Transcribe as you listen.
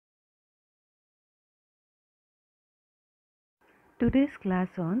Today's class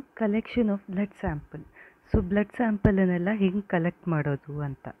on collection of blood sample. So blood sample ಅನ್ನೆಲ್ಲ ಹೆಂಗೆ collect ಮಾಡೋದು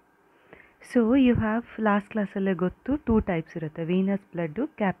ಅಂತ. So you have lost ಕ್ಲಾಸಲ್ಲೇ ಗೊತ್ತು 2 types ಇರುತ್ತೆ, Venus blood,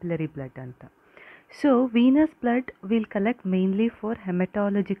 capillary blood ಅಂತ. So Venus blood will collect mainly for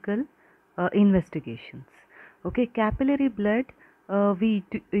ಹೆಮಟಾಲಜಿಕಲ್ investigations. Okay, capillary blood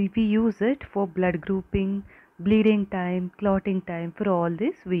we use it for blood grouping, bleeding time, clotting time. For all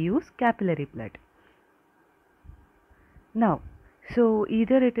this we use capillary blood. Now, so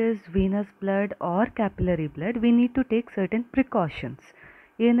either it is venous blood or capillary blood, we need to take certain precautions.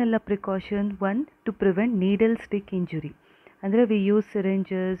 ಏನಲ್ಲ precaution? One, to prevent needle stick injury. ಅಂದರೆ we use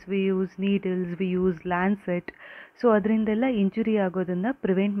syringes, we use needles, we use lancet. So ಅದರಿಂದೆಲ್ಲ injury ಆಗೋದನ್ನು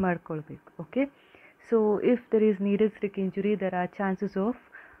prevent ಮಾಡ್ಕೊಳ್ಬೇಕು. Okay, so if there is needle stick injury, there are chances of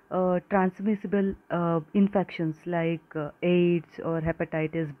transmissible infections like AIDS or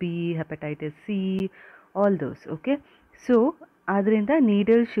hepatitis B, hepatitis C, all those. Okay, so adrinda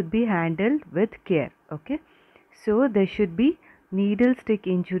needle should be handled with care. Okay, so there should be needle stick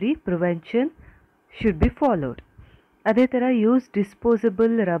injury prevention should be followed. Adhe tara use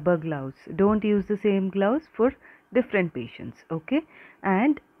disposable rubber gloves. Don't use the same gloves for different patients. Okay,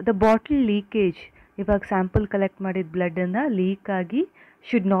 and the bottle leakage, if a sample collect madid blood anna leak agi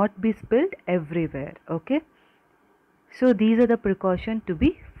should not be spilled everywhere. Okay, so these are the precautions to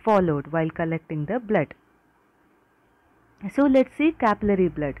be followed while collecting the blood. So let's see capillary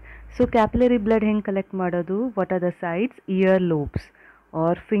blood. So capillary blood ಹೆಂಗೆ collect ಮಾಡೋದು? What are the sites? Ear lobes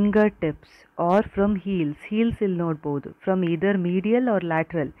or fingertips or from heels. Heels ಇಲ್ಲಿ ನೋಡ್ಬೋದು. From either medial or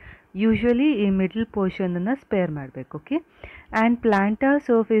lateral. Usually ಈ middle portion ಅನ್ನು spare ಮಾಡಬೇಕು. Okay, and plantar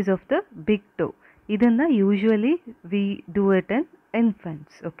surface of the big toe. ಇದನ್ನು usually we do it in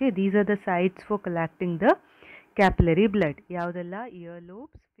infants. Okay, these are the sites for collecting the capillary blood. ಯಾವುದೆಲ್ಲ? Ear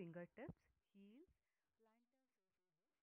lobes, fingertips, heels